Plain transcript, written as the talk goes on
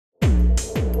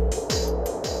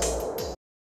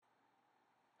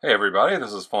Hey everybody,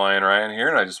 this is Flyin Ryan here,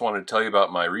 and I just wanted to tell you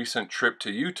about my recent trip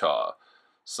to Utah.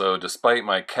 So despite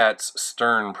my cat's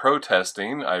stern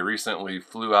protesting, I recently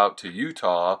flew out to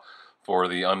Utah for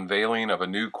the unveiling of a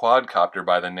new quadcopter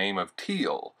by the name of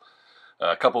Teal.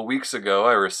 A couple weeks ago,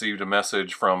 I received a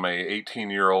message from a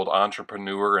 18-year-old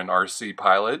entrepreneur and RC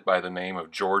pilot by the name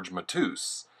of George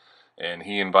Matus, and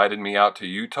he invited me out to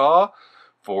Utah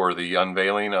for the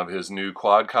unveiling of his new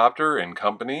quadcopter and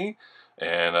company.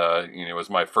 And it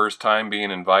was my first time being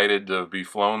invited to be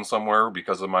flown somewhere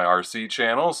because of my RC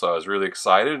channel, so I was really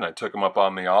excited, and I took him up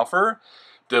on the offer.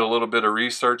 Did a little bit of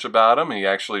research about him. He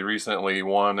actually recently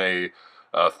won a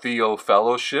Theo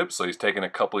Fellowship, so he's taken a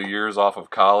couple of years off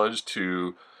of college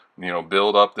to,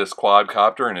 build up this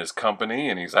quadcopter and his company,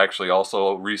 and he's actually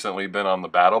also recently been on the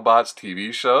BattleBots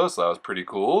TV show, so that was pretty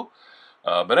cool.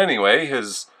 But anyway,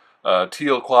 his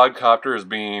Teal quadcopter is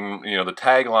being, the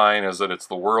tagline is that it's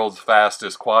the world's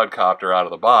fastest quadcopter out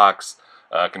of the box,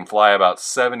 can fly about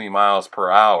 70 miles per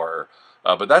hour.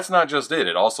 But that's not just it.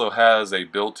 It also has a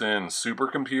built-in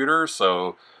supercomputer,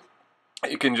 so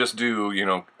it can just do,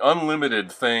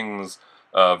 unlimited things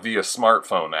via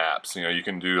smartphone apps. You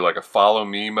can do like a follow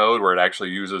me mode where it actually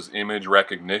uses image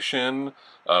recognition,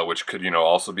 which could,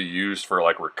 also be used for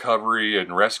like recovery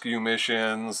and rescue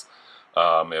missions.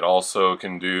 It also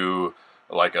can do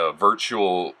like a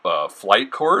virtual flight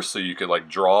course, so you could like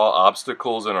draw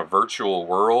obstacles in a virtual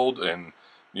world and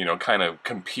kind of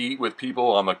compete with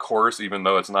people on the course even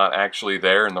though it's not actually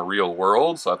there in the real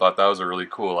world. So I thought that was a really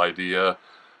cool idea.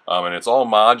 And it's all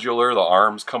modular. The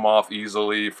arms come off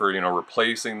easily for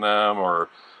replacing them or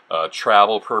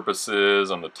travel purposes,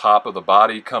 and the top of the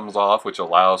body comes off, which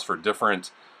allows for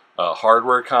different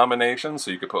hardware combinations,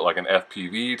 so you could put like an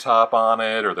FPV top on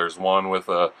it, or there's one with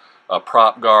a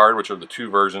prop guard, which are the two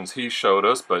versions he showed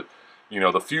us. But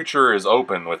the future is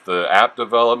open with the app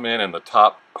development, and the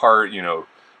top part,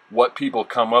 what people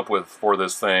come up with for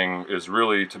this thing is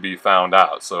really to be found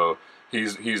out. So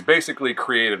he's basically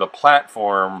created a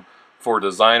platform for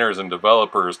designers and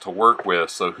developers to work with,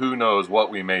 so who knows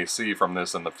what we may see from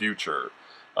this in the future.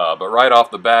 But right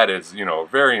off the bat, it's a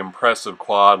very impressive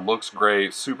quad, looks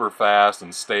great, super fast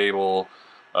and stable,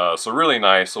 so really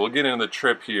nice. So we'll get into the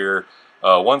trip here.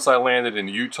 Once I landed in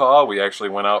Utah, we actually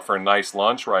went out for a nice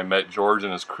lunch where I met George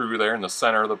and his crew there in the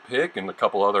center of the pic, and a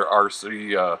couple other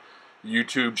RC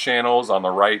YouTube channels. On the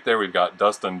right there, we've got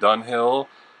Dustin Dunhill.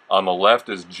 On the left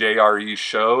is JRE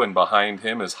Show, and behind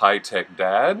him is High Tech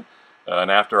Dad.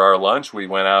 And after our lunch, we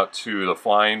went out to the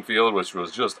flying field, which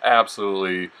was just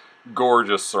absolutely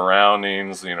gorgeous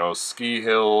surroundings, ski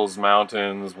hills,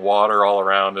 mountains, water all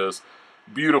around us.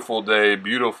 Beautiful day,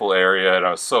 beautiful area, and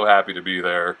I was so happy to be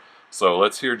there. So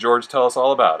let's hear George tell us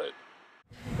all about it.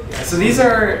 So these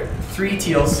are 3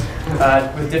 Teals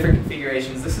with different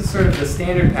configurations. This is sort of the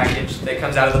standard package that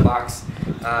comes out of the box.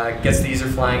 Gets the user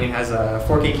flying and has a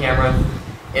 4K camera,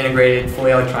 integrated,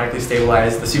 fully electronically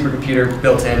stabilized, the supercomputer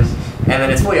built in, and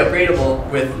then it's fully upgradable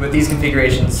with these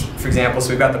configurations. For example, so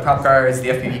we've got the prop guards, the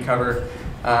FPV cover.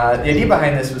 The idea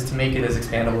behind this was to make it as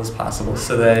expandable as possible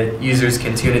so that users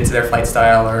can tune it to their flight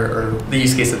style or the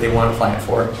use case that they want to fly it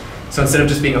for. So instead of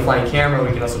just being a flying camera,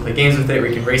 we can also play games with it,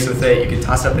 we can race with it, you can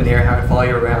toss it up in the air, have it follow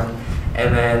you around,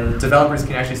 and then developers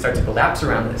can actually start to build apps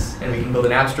around this, and we can build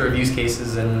an app store of use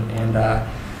cases and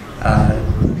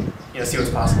see what's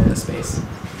possible in this space.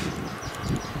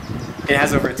 It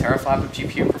has over a teraflop of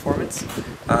GPU performance,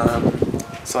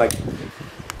 so like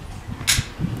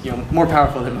more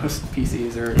powerful than most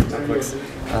PCs or notebooks.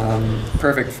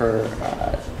 Perfect for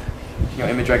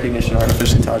image recognition,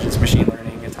 artificial intelligence, machine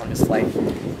learning, autonomous flight.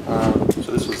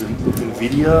 So this was an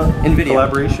NVIDIA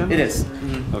collaboration? It is.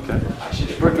 Mm-hmm.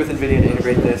 Okay. Worked with NVIDIA to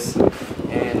integrate this,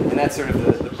 and that's sort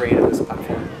of the brain of this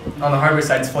platform. On the hardware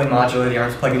side, it's fully modular. The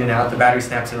arms plug in and out. The battery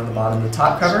snaps in on the bottom. The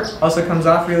top cover also comes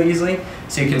off really easily,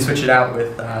 so you can switch it out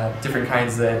with different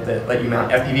kinds that let you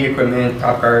mount FPV equipment,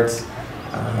 prop guards,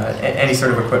 any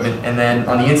sort of equipment. And then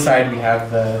on the inside, we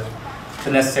have the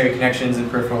necessary connections and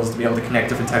peripherals to be able to connect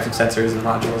different types of sensors and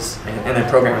modules, and then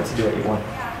program it to do what you want.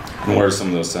 And what are some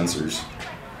of those sensors?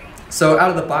 So out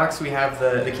of the box, we have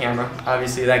the camera.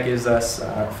 Obviously, that gives us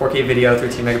 4K video,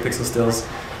 13 megapixel stills.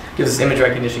 Gives us image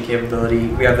recognition capability.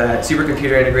 We have that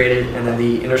supercomputer integrated, and then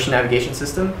the inertial navigation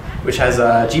system, which has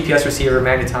a GPS receiver,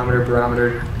 magnetometer,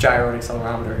 barometer, gyro, and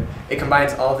accelerometer. It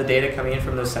combines all the data coming in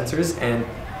from those sensors and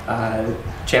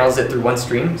channels it through one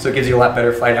stream, so it gives you a lot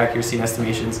better flight accuracy and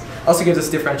estimations. Also gives us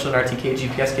differential and RTK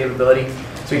GPS capability,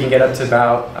 so we can get up to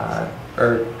about,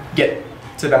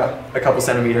 a couple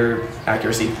centimeter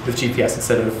accuracy with GPS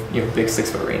instead of big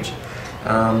 6-foot range.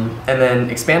 And then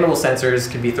expandable sensors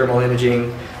can be thermal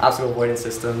imaging, obstacle avoidance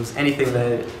systems, anything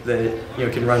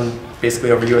that can run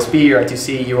basically over USB or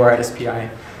I2C, UART, SPI,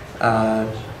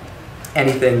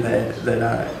 anything that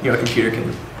a computer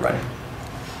can run.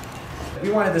 We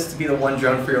wanted this to be the one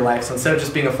drone for your life, so instead of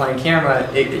just being a flying camera,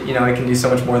 it can do so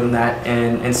much more than that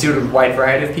and suit a wide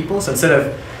variety of people. So instead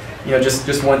of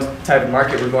just one type of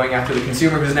market, we're going after the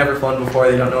consumer who's never flown before.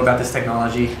 They don't know about this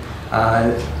technology.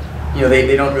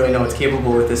 They don't really know what's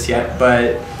capable with this yet,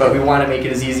 but we want to make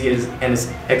it as easy and as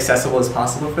accessible as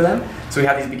possible for them. So we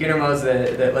have these beginner modes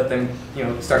that let them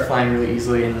start flying really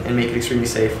easily and make it extremely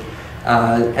safe.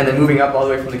 And then moving up all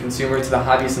the way from the consumer to the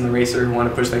hobbyist and the racer who want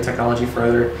to push their technology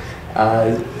further,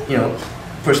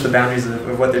 push the boundaries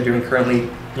of what they're doing currently,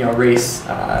 race,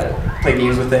 play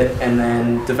games with it, and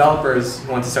then developers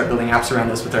who want to start building apps around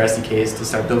this with their SDKs to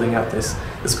start building out this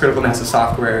critical mass of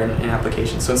software and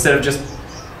applications. So instead of just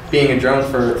being a drone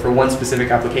for one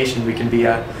specific application, we can be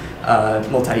a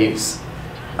multi-use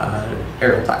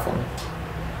aerial platform.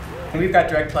 And we've got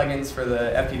direct plugins for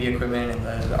the FPV equipment and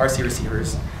the RC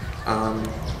receivers.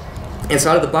 And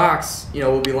so out of the box,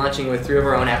 we'll be launching with 3 of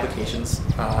our own applications.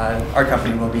 Our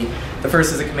company will be. The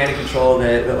first is a command and control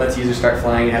that lets users start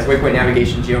flying. It has waypoint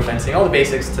navigation, geofencing, all the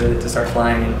basics to start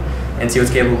flying and see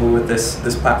what's capable with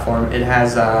this platform. It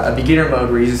has a beginner mode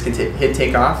where users can hit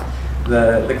takeoff.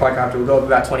 The quadcopter will go up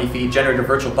about 20 feet, generate a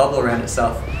virtual bubble around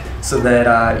itself so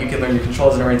that you can learn your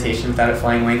controls and orientation without it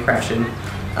flying away and crashing.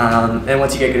 And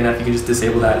once you get good enough, you can just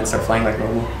disable that and start flying like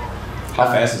normal. How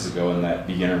fast does it go in that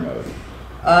beginner mode?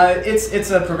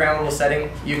 It's a programmable setting.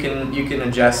 You can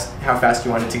adjust how fast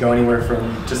you want it to go, anywhere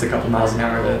from just a couple miles an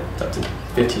hour to up to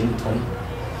 15, 20.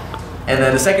 And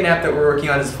then the second app that we're working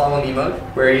on is Follow Me mode,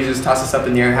 where users toss us up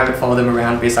in the air and have it follow them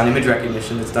around based on image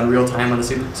recognition that's done real time on the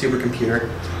supercomputer.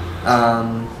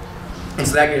 And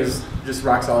so that gives just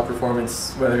rock solid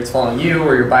performance, whether it's following you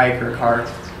or your bike or a car.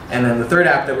 And then the third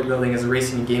app that we're building is a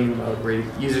racing and gaming mode, where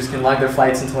users can log their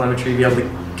flights and telemetry, be able to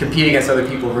compete against other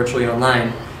people virtually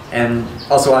online, and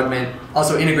also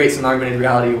integrate some augmented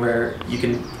reality where you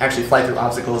can actually fly through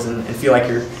obstacles and feel like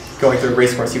you're going through a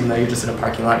race course even though you're just in a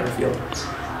parking lot or a field.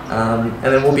 And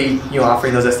then we'll be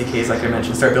offering those SDKs, like I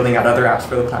mentioned, start building out other apps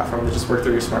for the platform that just work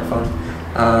through your smartphone.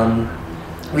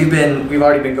 We've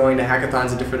already been going to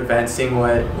hackathons and different events, seeing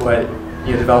what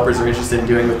developers are interested in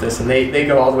doing with this, and they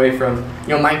go all the way from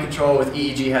mind control with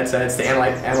EEG headsets to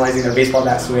analyzing their baseball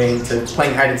bat swing to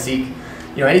playing hide and seek.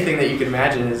 Anything that you can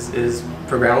imagine is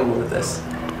programmable with this.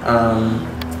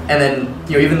 And then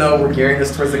even though we're gearing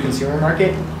this towards the consumer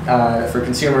market, for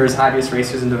consumers, hobbyists,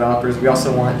 racers, and developers, we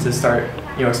also want to start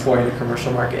exploring the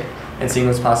commercial market and seeing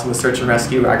what's possible with search and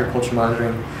rescue, agriculture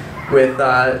monitoring. With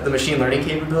the machine learning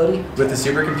capability, with the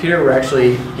supercomputer, we're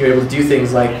actually able to do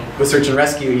things like with search and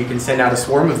rescue, you can send out a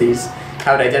swarm of these,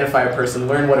 how to identify a person,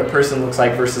 learn what a person looks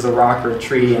like versus a rock or a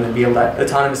tree, and then be able to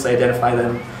autonomously identify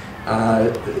them.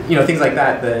 Things like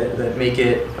that make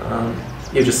it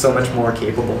just so much more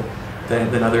capable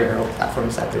than other aerial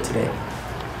platforms out there today.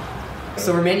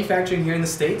 So we're manufacturing here in the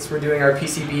States. We're doing our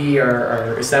PCB,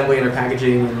 our assembly and our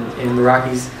packaging in the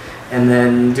Rockies, and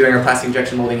then doing our plastic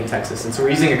injection molding in Texas. And so we're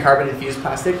using a carbon-infused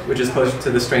plastic, which is closer to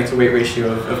the strength-to-weight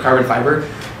ratio of carbon fiber.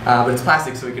 But it's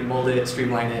plastic, so we can mold it,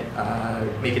 streamline it,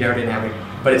 make it aerodynamic.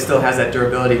 But it still has that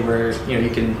durability where you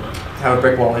can have a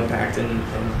brick wall impact and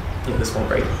this won't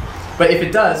break. But if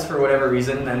it does, for whatever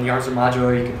reason, then the arms are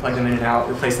modular. You can plug them in and out,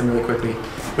 replace them really quickly,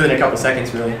 within a couple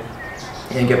seconds, really,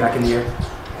 and get back in the air.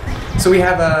 So we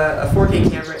have a 4K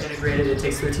camera integrated. It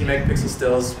takes 13 megapixel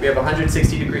stills. We have a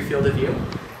 160-degree field of view,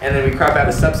 and then we crop out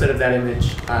a subset of that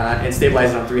image and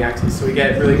stabilize it on 3 axes. So we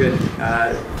get really good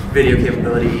video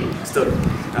capability, still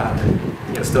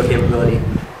capability,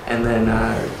 and then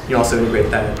you also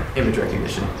integrate that image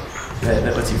recognition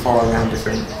that lets you follow around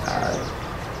different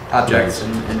objects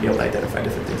and be able to identify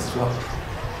different things as well.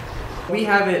 We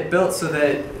have it built so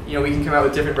that we can come out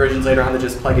with different versions later on that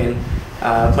just plug and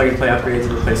play upgrades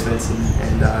and replacements,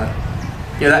 and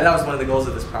that was one of the goals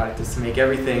of this product, is to make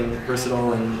everything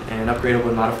versatile and upgradable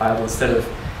and modifiable instead of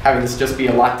having this just be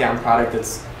a lockdown product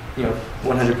that's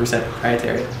 100%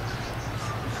 proprietary.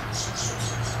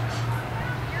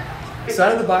 So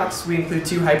out of the box, we include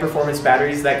 2 high-performance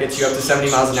batteries that gets you up to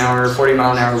 70 miles an hour, 40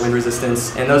 mile an hour wind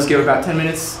resistance, and those give about 10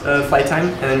 minutes of flight time.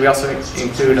 And then we also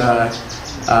include a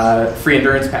free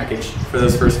endurance package for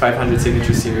those first 500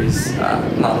 Signature Series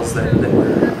models that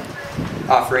we're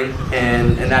offering,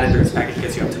 and that endurance package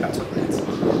gets you up to about 20 minutes.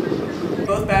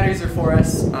 Both batteries are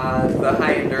 4S. The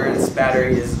high endurance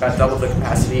battery is about double the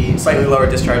capacity, slightly lower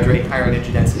discharge rate, higher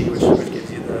energy density, which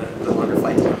gives you the longer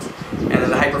flight times. And then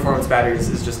the high performance batteries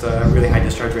is just a really high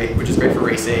discharge rate, which is great for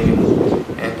racing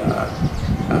and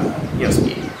you know,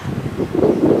 speed.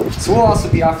 So we'll also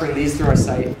be offering these through our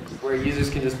site, where users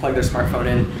can just plug their smartphone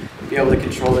in, be able to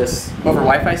control this over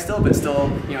Wi-Fi still, but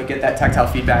still, you know, get that tactile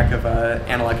feedback of an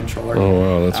analog controller. Oh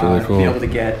wow, that's really cool. Be able to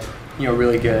get, you know,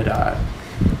 really good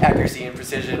accuracy and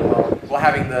precision while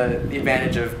having the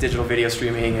advantage of digital video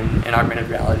streaming and augmented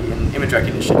reality and image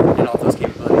recognition and all of those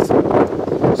capabilities.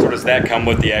 So does that come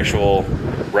with the actual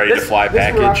ready-to-fly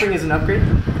package? This we're offering is an upgrade.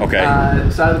 Okay.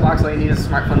 So out of the box, all you need is a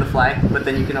smartphone to fly, but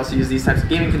then you can also use these types of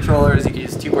gaming controllers. You can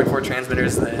use 2.4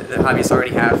 transmitters that hobbyists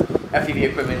already have. FPV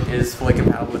equipment is fully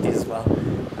compatible with these as well.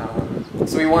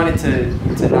 So we wanted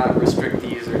to not restrict the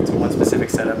user to one specific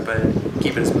setup, but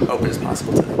keep it as open as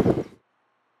possible to them.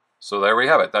 So there we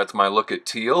have it. That's my look at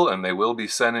Teal, and they will be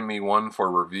sending me one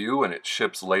for review, and it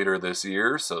ships later this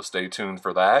year, so stay tuned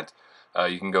for that.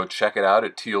 You can go check it out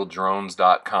at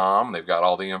tealdrones.com. They've got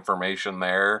all the information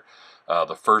there.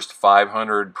 The first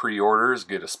 500 pre-orders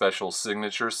get a special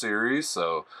signature series,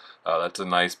 so that's a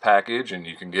nice package, and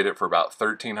you can get it for about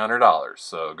 $1,300.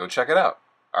 So go check it out.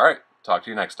 All right, talk to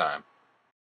you next time.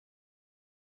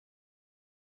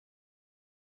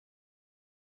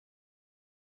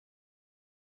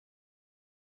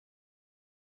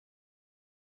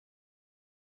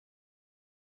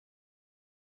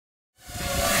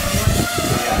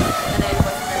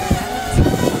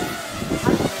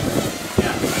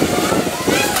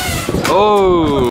 Oh!